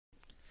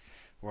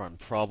We're on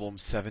problem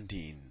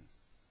 17.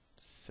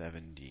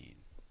 17.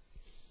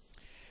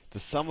 The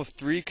sum of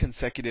three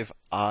consecutive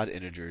odd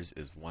integers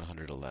is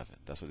 111.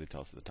 That's what they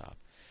tell us at the top.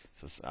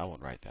 So I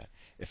won't write that.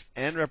 If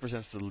n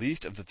represents the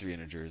least of the three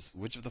integers,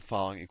 which of the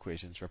following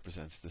equations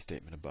represents the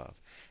statement above?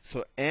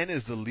 So n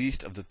is the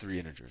least of the three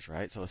integers,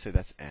 right? So let's say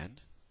that's n.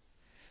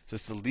 So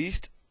it's the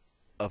least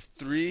of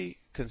three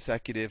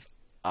consecutive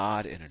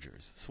odd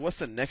integers. So what's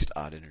the next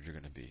odd integer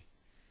going to be?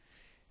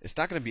 It's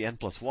not going to be n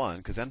plus 1,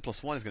 because n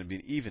plus 1 is going to be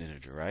an even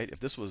integer, right? If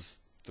this was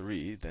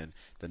 3, then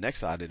the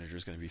next odd integer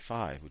is going to be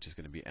 5, which is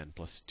going to be n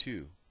plus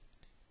 2.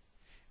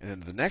 And then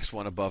the next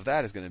one above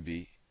that is going to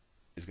be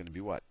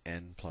what?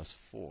 N plus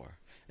 4.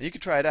 And you can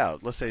try it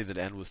out. Let's say that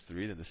n was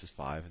 3, then this is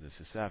 5, and this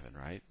is 7,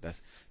 right?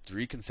 That's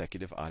three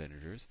consecutive odd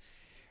integers.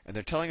 And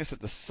they're telling us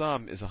that the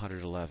sum is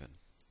 111.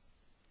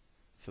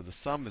 So the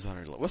sum is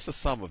 111. What's the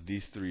sum of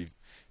these three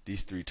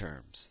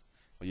terms?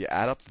 Well, you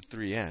add up the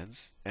three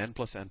n's. N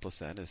plus n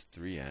plus n is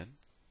 3n.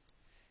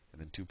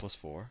 And then 2 plus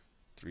 4,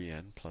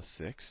 3n plus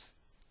 6.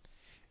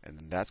 And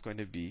then that's going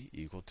to be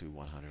equal to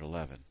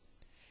 111.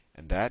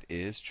 And that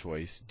is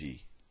choice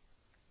D.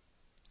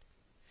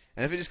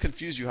 And if it just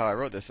confused you how I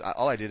wrote this,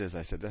 all I did is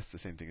I said that's the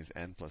same thing as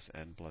n plus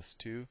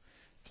 2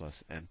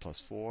 plus n plus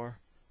 4,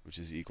 which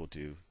is equal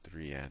to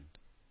 3n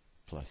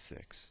plus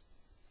 6.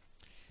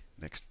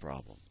 Next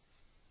problem.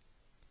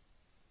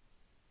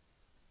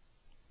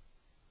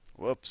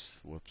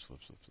 Whoops.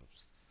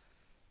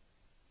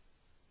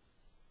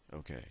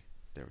 Okay,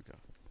 there we go.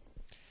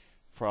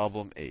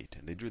 Problem 8.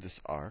 And they drew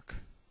this arc.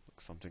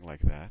 Looks something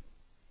like that.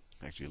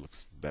 Actually, it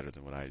looks better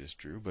than what I just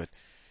drew, but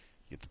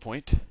you get the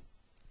point.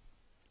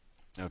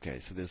 Okay,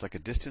 so there's like a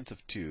distance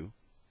of 2,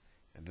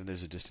 and then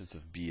there's a distance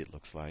of b, it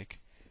looks like.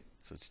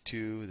 So it's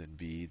 2, then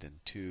b,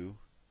 then 2,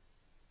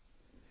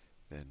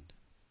 then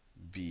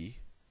b,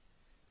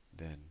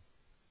 then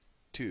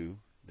 2,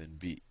 then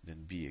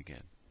b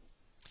again.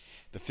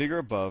 The figure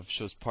above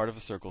shows part of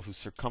a circle whose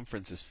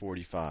circumference is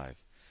 45.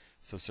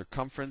 So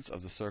circumference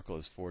of the circle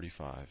is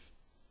 45.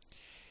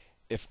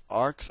 If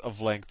arcs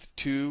of length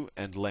 2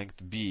 and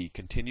length b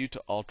continue to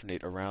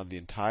alternate around the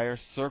entire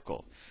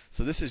circle,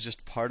 so this is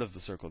just part of the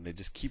circle, and they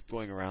just keep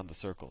going around the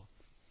circle.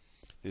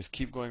 They just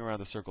keep going around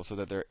the circle so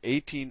that there are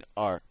 18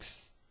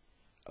 arcs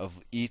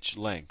of each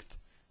length.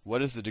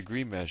 What is the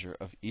degree measure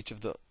of each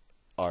of the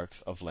arcs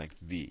of length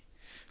b?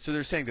 So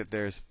they're saying that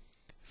when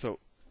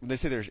they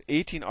say there's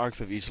 18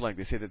 arcs of each length,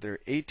 they say that there are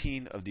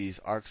 18 of these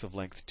arcs of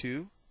length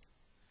 2,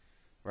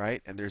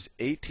 right? And there's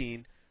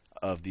 18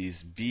 of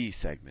these b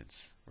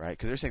segments, right?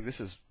 Because they're saying this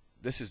is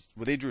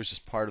what they drew is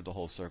just part of the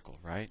whole circle,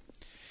 right?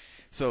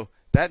 So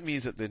that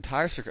means that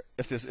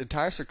if this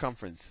entire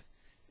circumference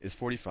is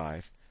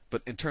 45,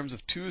 but in terms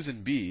of 2's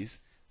and b's,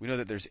 we know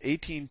that there's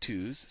 18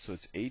 2's, so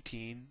it's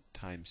 18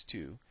 times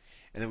 2.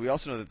 And then we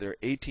also know that there are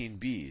 18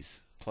 b's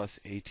plus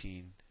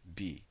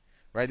 18b.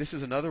 Right? This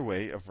is another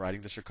way of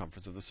writing the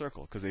circumference of the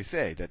circle, because they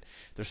say that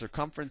the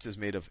circumference is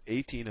made of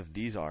 18 of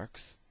these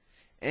arcs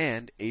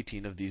and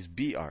 18 of these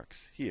b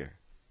arcs here.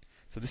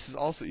 So this is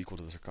also equal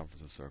to the circumference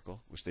of the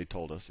circle, which they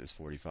told us is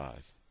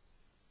 45.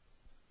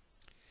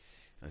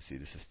 Let's see,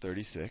 this is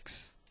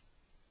 36,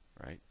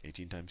 right?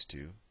 18 times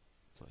 2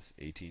 plus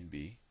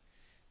 18b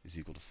is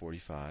equal to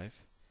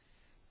 45.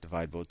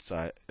 Divide both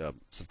sides,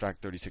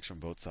 subtract 36 from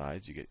both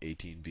sides, you get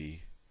 18b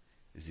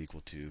is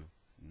equal to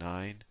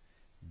 9.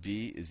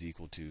 B is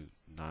equal to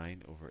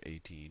 9 over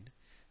 18,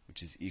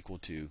 which is equal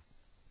to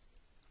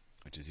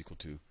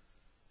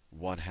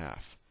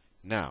 1/2.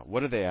 Now,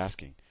 what are they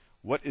asking?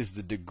 What is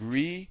the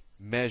degree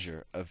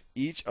measure of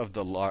each of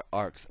the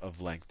arcs of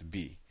length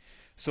b?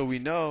 So we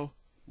know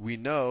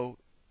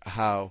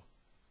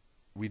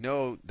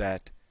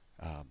that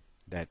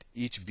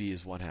each b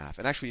is 1/2.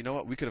 And actually, you know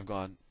what? We could have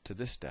gone to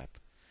this step.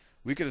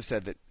 We could have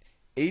said that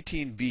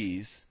 18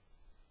 b's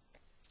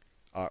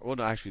well,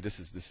 no, actually, this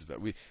is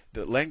better.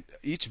 The length,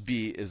 each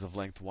b is of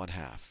length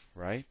 1/2,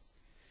 right?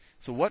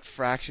 So what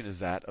fraction is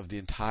that of the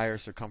entire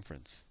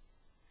circumference?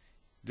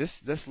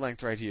 This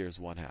length right here is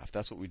 1/2.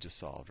 That's what we just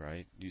solved,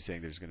 right? You're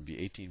saying there's going to be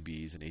 18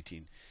 b's and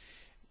 18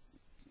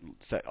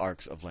 set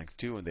arcs of length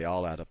 2, and they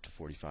all add up to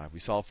 45. We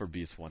solve for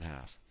b, it's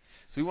 1/2.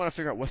 So we want to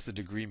figure out what's the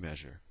degree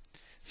measure.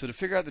 So to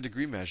figure out the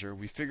degree measure,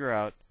 we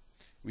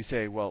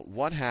say, well,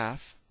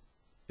 1/2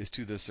 is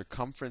to the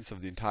circumference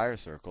of the entire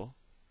circle,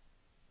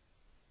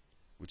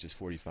 which is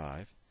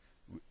 45,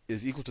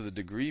 is equal to the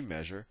degree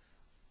measure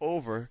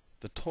over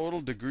the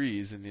total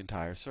degrees in the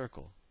entire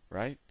circle,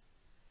 right?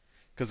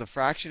 Because the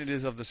fraction it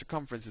is of the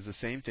circumference is the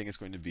same thing it's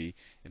going to be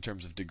in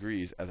terms of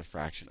degrees as a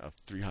fraction of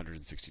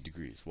 360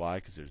 degrees. Why?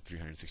 Because there's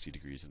 360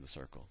 degrees in the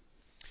circle.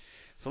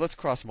 So let's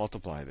cross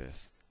multiply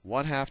this.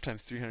 1/2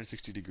 times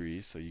 360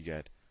 degrees, so you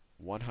get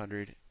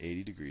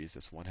 180 degrees.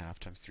 That's 1/2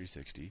 times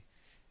 360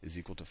 is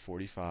equal to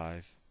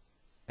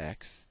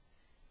 45x.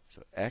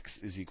 So x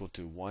is equal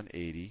to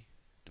 180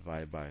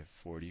 divided by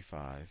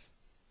 45.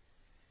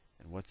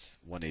 And what's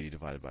 180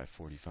 divided by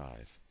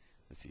 45?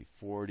 Let's see,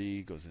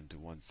 40 goes into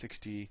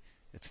 160.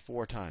 It's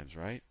 4 times,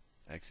 right?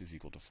 X is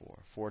equal to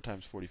 4. 4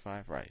 times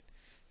 45, right.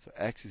 So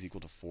x is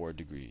equal to 4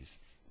 degrees.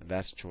 And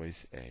that's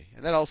choice A.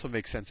 And that also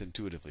makes sense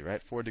intuitively,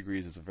 right? 4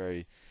 degrees is a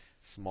very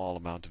small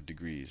amount of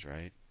degrees,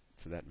 right?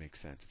 So that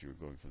makes sense if you were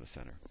going for the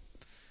center.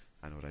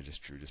 I know what I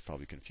just drew just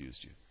probably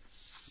confused you.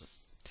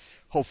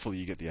 Hopefully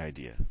you get the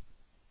idea.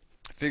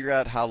 Figure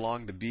out how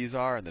long the b's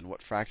are and then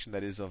what fraction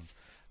that is of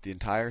the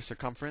entire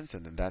circumference,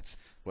 and then that's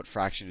what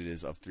fraction it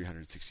is of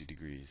 360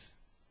 degrees.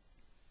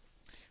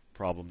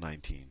 Problem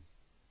 19.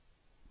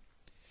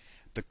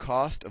 The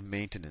cost of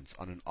maintenance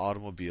on an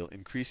automobile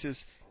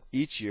increases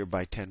each year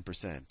by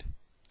 10%.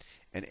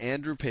 And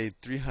Andrew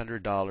paid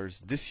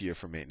 $300 this year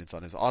for maintenance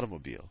on his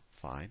automobile.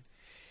 Fine.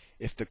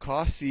 If the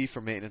cost C for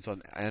maintenance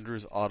on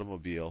Andrew's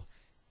automobile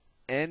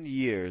n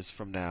years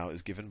from now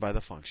is given by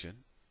the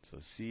function, so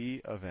C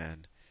of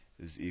n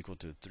is equal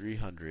to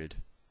 300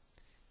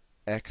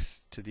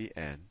 x to the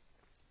n,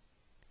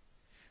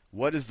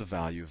 what is the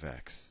value of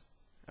x?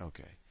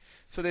 Okay.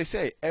 So they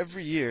say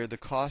every year the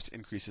cost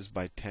increases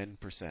by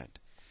 10%.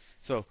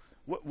 So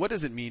what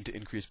does it mean to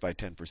increase by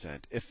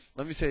 10%? If,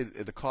 let me say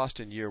the cost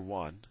in year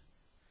 1,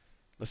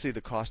 let's say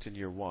the cost in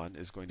year 1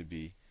 is going to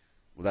be,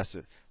 well, that's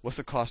it. What's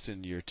the cost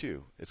in year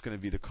 2? It's going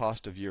to be the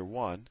cost of year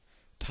 1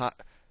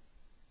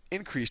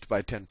 increased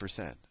by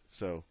 10%.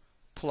 So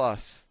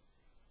plus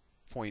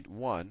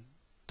 0.1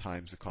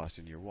 times the cost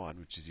in year 1,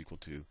 which is equal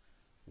to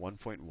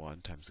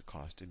 1.1 times the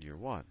cost in year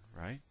 1,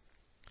 right?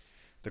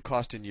 The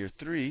cost in year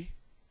 3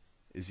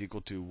 is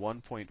equal to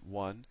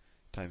 1.1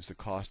 times the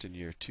cost in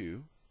year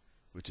 2,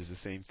 which is the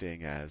same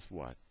thing as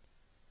what?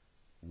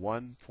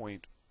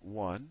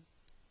 1.1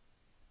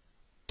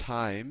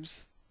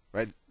 times,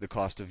 right, the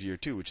cost of year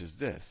 2, which is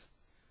this.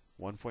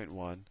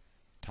 1.1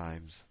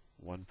 times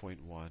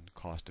 1.1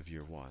 cost of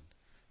year 1,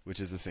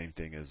 which is the same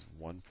thing as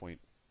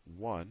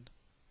 1.1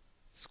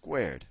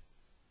 squared,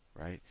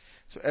 right?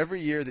 So every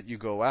year that you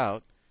go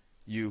out,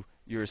 you're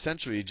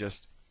essentially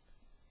just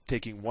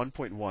taking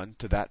 1.1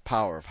 to that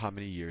power of how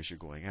many years you're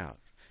going out.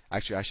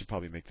 Actually, I should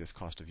probably make this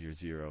cost of year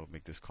 0,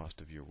 make this cost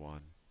of year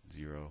 1,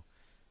 0,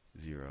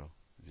 0,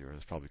 0.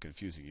 That's probably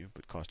confusing you,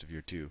 but cost of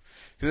year 2.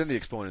 Because then the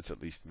exponents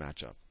at least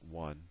match up,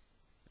 1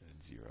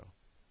 and 0.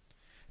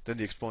 Then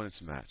the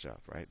exponents match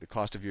up, right? The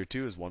cost of year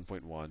 2 is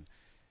 1.1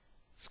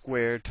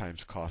 squared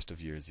times cost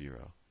of year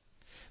 0.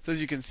 So as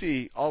you can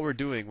see, all we're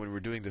doing when we're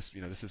doing this,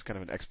 this is kind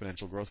of an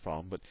exponential growth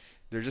problem, but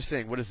they're just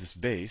saying, what is this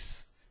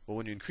base? Well,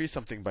 when you increase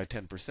something by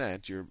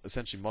 10%, you're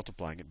essentially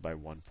multiplying it by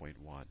 1.1.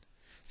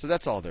 So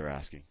that's all they're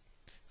asking.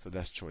 So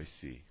that's choice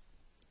C.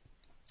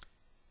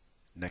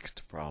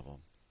 Next problem.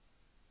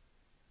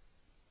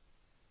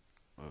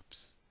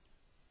 Oops.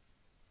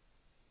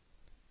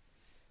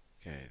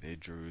 Okay, they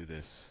drew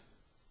this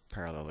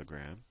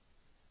parallelogram,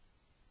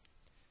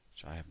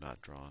 which I have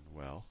not drawn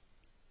well.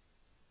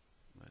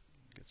 That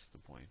gets the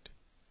point.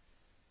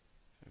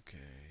 Okay.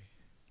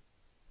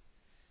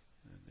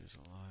 And there's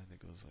a line that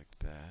goes like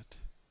that.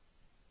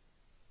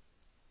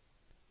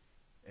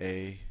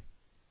 A,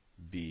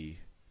 B,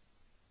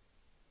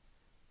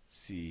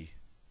 C,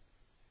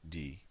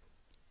 D.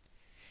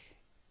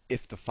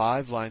 If the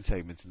 5 line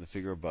segments in the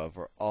figure above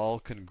are all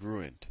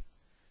congruent.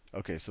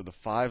 Okay, so the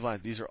 5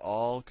 lines, these are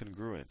all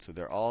congruent, so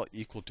they're all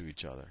equal to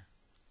each other.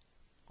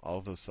 All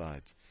of those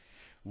sides.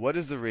 What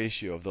is the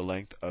ratio of the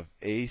length of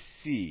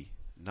AC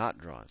not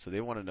drawn? So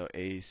they want to know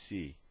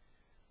AC.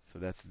 So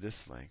that's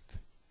this length.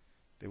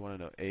 They want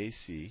to know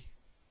AC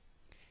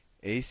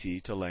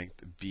to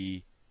length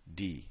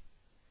BD.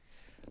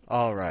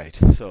 All right,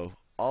 so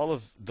all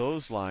of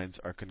those lines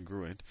are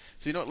congruent.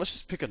 So let's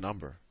just pick a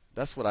number.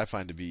 That's what I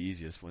find to be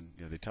easiest when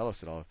they tell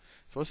us it all.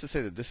 So let's just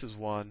say that this is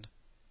 1,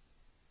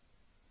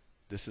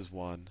 this is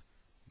 1,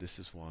 this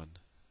is 1,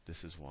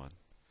 this is 1.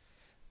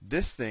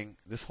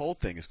 This whole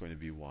thing is going to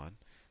be 1.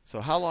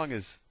 So how long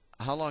is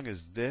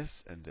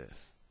this and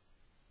this?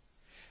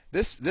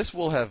 This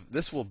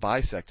will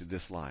bisect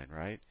this line,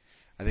 right?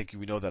 I think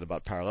we know that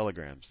about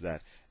parallelograms,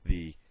 that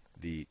the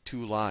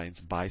 2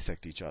 lines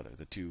bisect each other,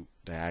 the 2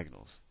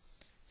 diagonals.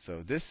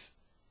 So this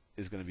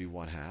is going to be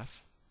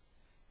 1/2,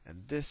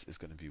 and this is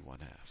going to be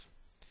 1/2.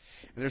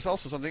 And there's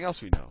also something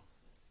else we know.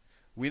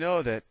 We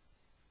know that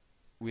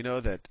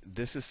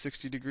this is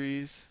 60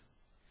 degrees,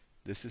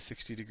 this is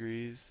 60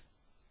 degrees,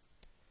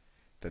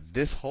 that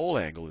this whole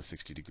angle is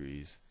 60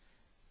 degrees,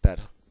 that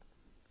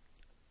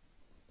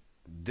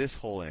this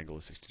whole angle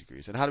is 60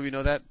 degrees. And how do we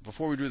know that?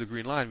 Before we drew the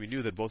green line, we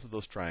knew that both of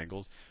those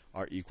triangles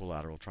are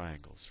equilateral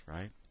triangles,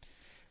 right?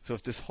 So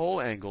if this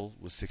whole angle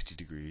was 60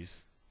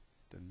 degrees,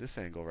 then this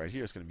angle right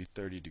here is going to be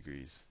 30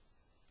 degrees.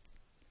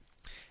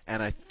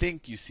 And I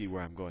think you see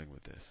where I'm going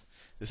with this.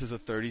 This is a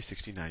 30,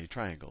 60, 90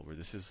 triangle, where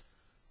this is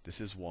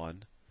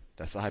 1,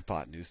 that's the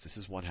hypotenuse, this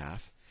is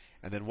 1/2.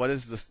 And then what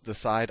is the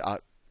side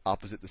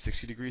opposite the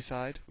 60 degree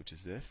side, which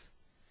is this?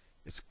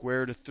 It's square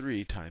root of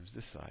 3 times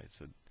this side.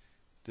 So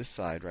this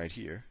side right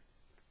here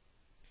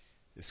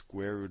is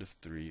square root of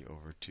 3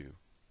 over 2.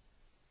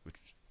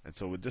 And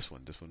so with this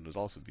one would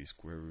also be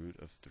square root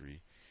of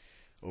 3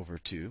 over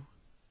 2.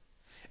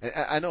 And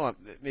I know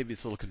maybe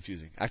it's a little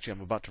confusing. Actually,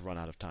 I'm about to run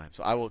out of time.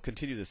 So I will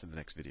continue this in the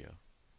next video.